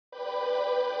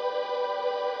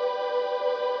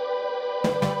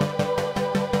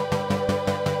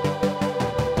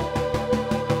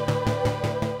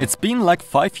It's been like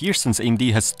 5 years since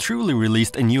AMD has truly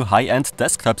released a new high-end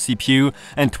desktop CPU,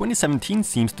 and 2017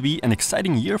 seems to be an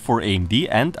exciting year for AMD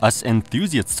and us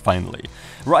enthusiasts finally.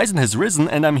 Ryzen has risen,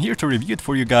 and I'm here to review it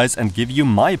for you guys and give you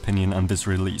my opinion on this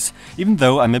release, even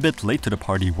though I'm a bit late to the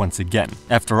party once again.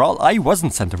 After all, I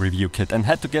wasn't sent a review kit and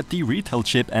had to get the retail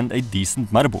chip and a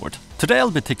decent motherboard. Today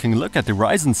I'll be taking a look at the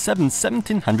Ryzen 7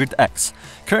 1700X.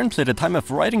 Currently, at the time of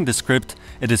writing the script,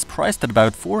 it is priced at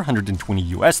about $420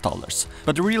 US.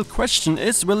 But the real question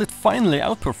is, will it finally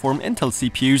outperform Intel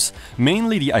CPUs,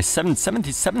 mainly the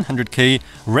i7-7700K,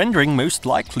 rendering most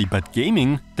likely, but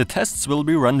gaming? The tests will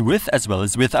be run with as well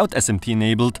as without SMT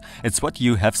enabled. It's what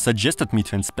you have suggested me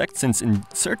to inspect, since in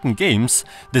certain games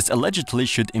this allegedly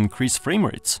should increase frame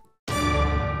rates.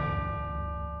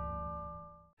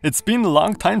 It's been a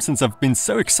long time since I've been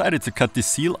so excited to cut the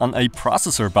seal on a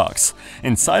processor box.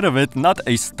 Inside of it, not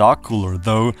a stock cooler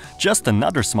though, just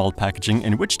another small packaging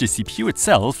in which the CPU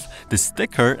itself, the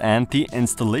sticker and the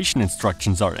installation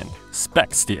instructions are in.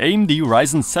 Specs: the AMD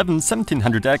Ryzen 7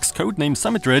 1700X, codename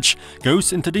Summit Ridge,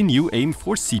 goes into the new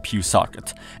AM4 CPU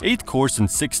socket. 8 cores and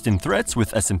 16 threads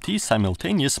with SMT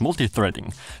simultaneous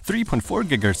multi-threading, 3.4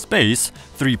 GHz space,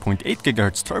 3.8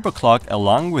 GHz turbo clock,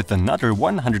 along with another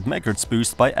 100 MHz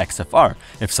boost by XFR,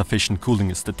 if sufficient cooling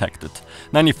is detected.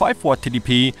 95 watt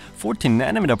TDP, 14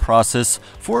 nm process,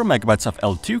 4 MB of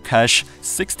L2 cache,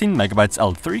 16 MB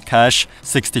L3 cache,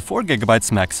 64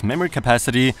 GB max memory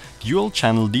capacity, dual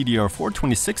channel DDR4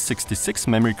 2666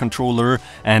 memory controller,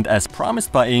 and as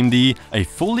promised by AMD, a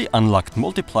fully unlocked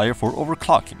multiplier for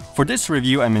overclocking. For this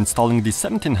review, I'm installing the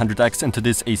 1700X into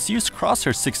this Asus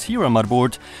Crosshair 6 Hero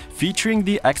motherboard, featuring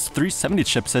the X370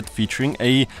 chipset featuring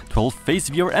a 12-phase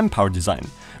VRM power design.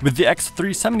 With the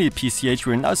X370 PCH,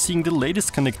 we're now seeing the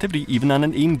latest connectivity even on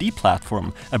an AMD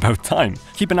platform. About time.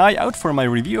 Keep an eye out for my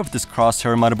review of this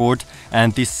Crosshair motherboard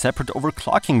and the separate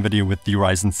overclocking video with the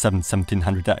Ryzen 7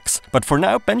 1700X. But for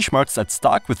now, benchmarks at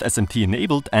stock with SMT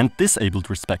enabled and disabled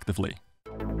respectively.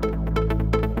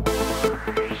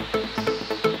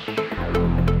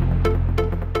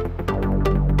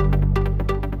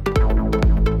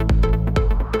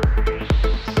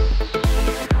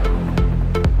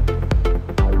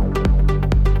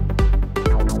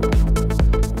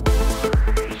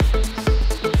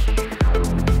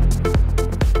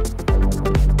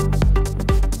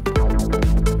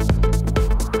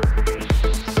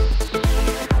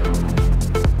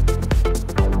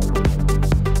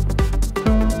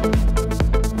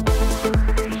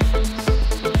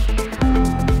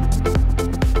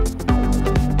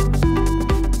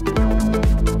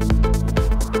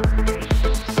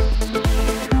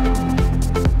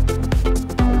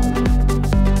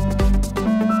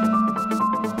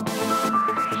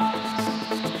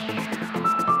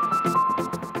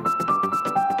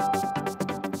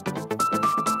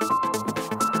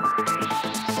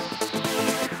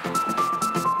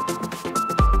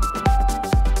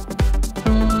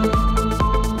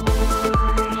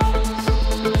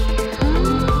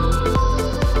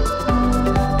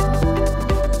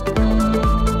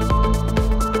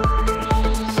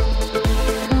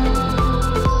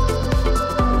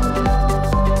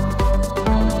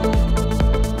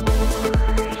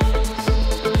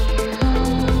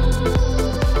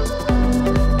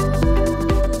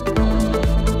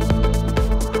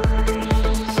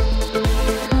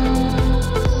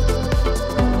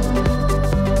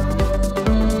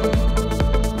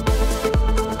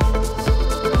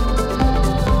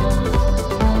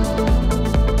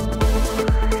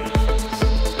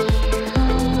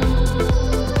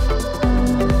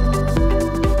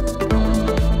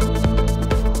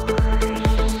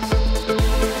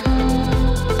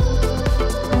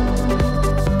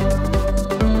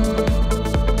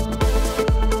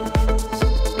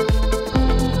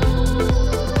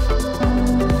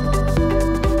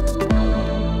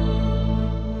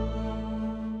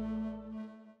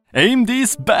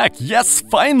 AMD's back! Yes,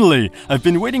 finally! I've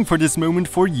been waiting for this moment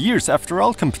for years. After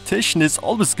all, competition is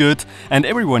always good, and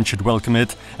everyone should welcome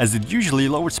it, as it usually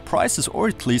lowers prices or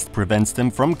at least prevents them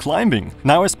from climbing.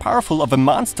 Now, as powerful of a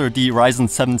monster the Ryzen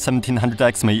 7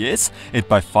 1700X may is, it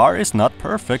by far is not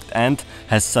perfect and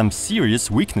has some serious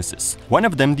weaknesses. One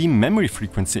of them, the memory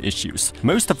frequency issues.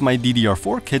 Most of my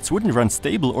DDR4 kits wouldn't run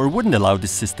stable or wouldn't allow the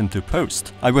system to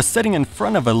post. I was sitting in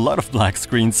front of a lot of black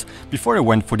screens before I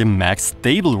went for the max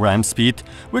stable RAM speed,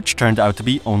 which turned out to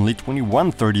be only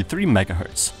 2133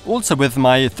 MHz. Also, with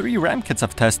my 3 RAM kits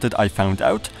I've tested, I found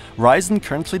out Ryzen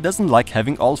currently doesn't like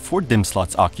having all 4 DIMM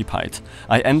slots occupied.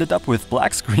 I ended up with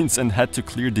black screens and had to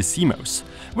clear the CMOS.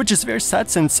 Which is very sad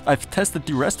since I've tested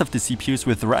the rest of the CPUs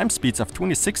with RAM speeds of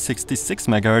 2666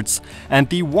 MHz, and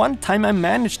the one time I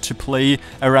managed to play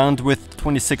around with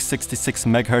 2666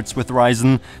 MHz with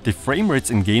Ryzen, the frame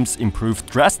rates in games improved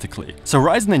drastically. So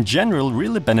Ryzen in general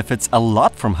really benefits a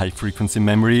lot from high frequency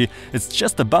memory. It's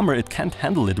just a bummer it can't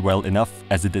handle it well enough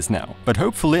as it is now. But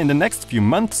hopefully in the next few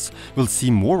months we'll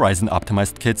see more Ryzen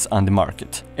optimized kits on the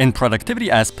market. In productivity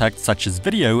aspects such as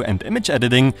video and image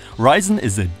editing, Ryzen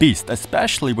is a beast,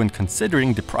 especially when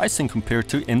considering the pricing compared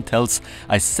to Intel's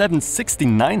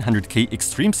i7-6900K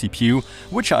Extreme CPU,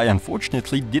 which I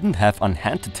unfortunately didn't have on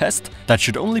hand to test. That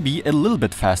should only be a little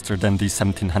bit faster than the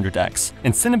 1700X.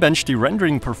 In Cinebench the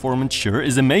rendering performance sure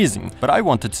is amazing, but I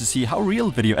wanted to see how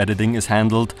real video editing is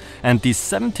handled, and the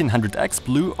 1700X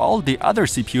blew all the other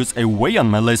CPUs away on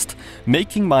my list,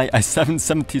 making my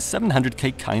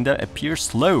i7-7700K kinda appear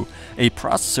slow, a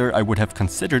processor I would have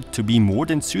considered to be more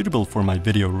than suitable for my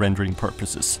video rendering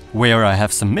purposes. Where I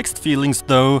have some mixed feelings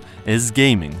though is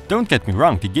gaming. Don't get me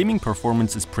wrong, the gaming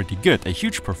performance is pretty good, a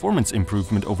huge performance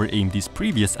improvement over AMD's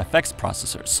previous FX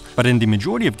processors. But in the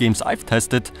majority of games I've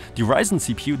tested, the Ryzen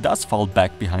CPU does fall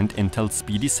back behind Intel's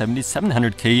speedy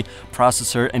 7700K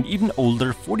processor and even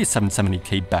older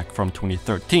 4770K back from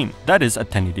 2013. That is at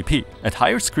 1080p. At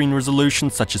higher screen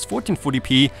resolutions such as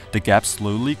 1440p, the gap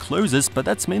slowly closes, but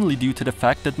that's mainly due to the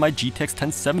fact that my GTX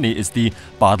 1070 is the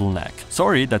bottleneck.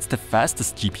 Sorry, that's the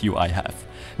fastest GPU I have.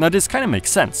 Now this kinda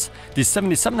makes sense. The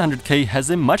 7700K has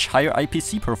a much higher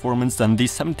IPC performance than the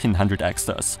 1700X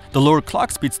does. The lower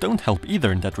clock speeds don't help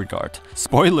either in that regard.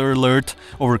 Spoiler alert,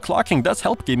 overclocking does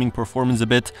help gaming performance a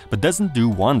bit, but doesn't do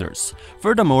wonders.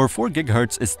 Furthermore, 4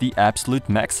 GHz is the absolute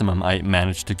maximum I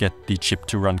managed to get the chip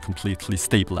to run completely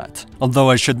stable at. Although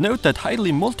I should note that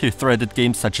highly multi-threaded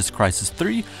games such as Crysis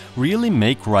 3 really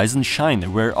make Ryzen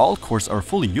shine, where all cores are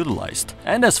fully utilized.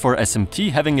 And as for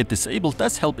SMT, having it disabled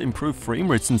does help improve frame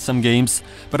rates in some games,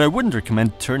 but I wouldn't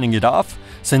recommend turning it off,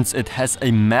 since it has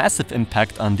a massive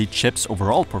impact on the chip's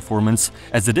overall performance,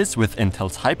 as it is with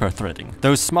Intel's hyperthreading.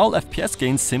 Those small FPS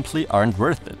gains simply aren't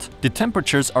worth it. The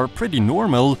temperatures are pretty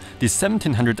normal, the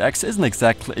 1700X isn't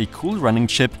exactly a cool running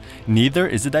chip, neither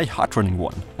is it a hot running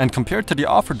one. And compared to the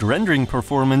offered rendering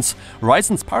performance,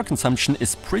 Ryzen's power consumption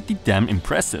is pretty damn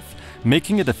impressive,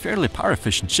 making it a fairly power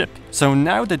efficient chip. So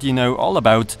now that you know all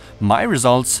about my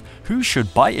results, who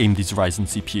should buy AMD's Ryzen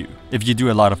CPU? If you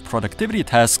do a lot of productivity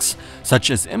tasks, such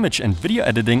as image and video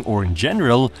editing, or in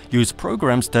general use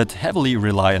programs that heavily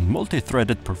rely on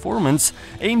multi-threaded performance,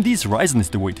 AMD's Ryzen is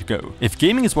the way to go. If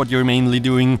gaming is what you're mainly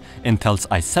doing, Intel's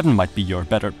i7 might be your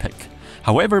better pick.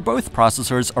 However, both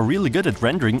processors are really good at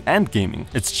rendering and gaming.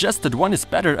 It's just that one is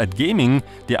better at gaming,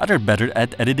 the other better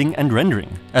at editing and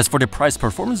rendering. As for the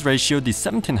price-performance ratio, the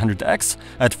 1700X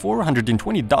at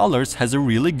 $420 has a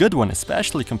really good one,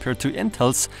 especially compared to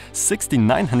Intel's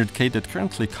 6900K that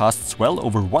currently costs well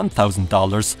over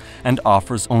 $1,000 and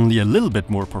offers only a little bit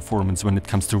more performance when it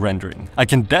comes to rendering. I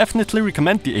can definitely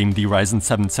recommend the AMD Ryzen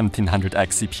 7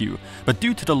 1700X CPU, but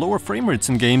due to the lower frame rates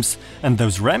in games and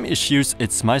those RAM issues,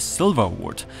 it's my silver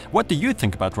award. What do you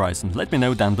think about Ryzen? Let me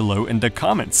know down below in the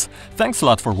comments. Thanks a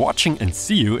lot for watching and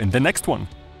see you in the next one.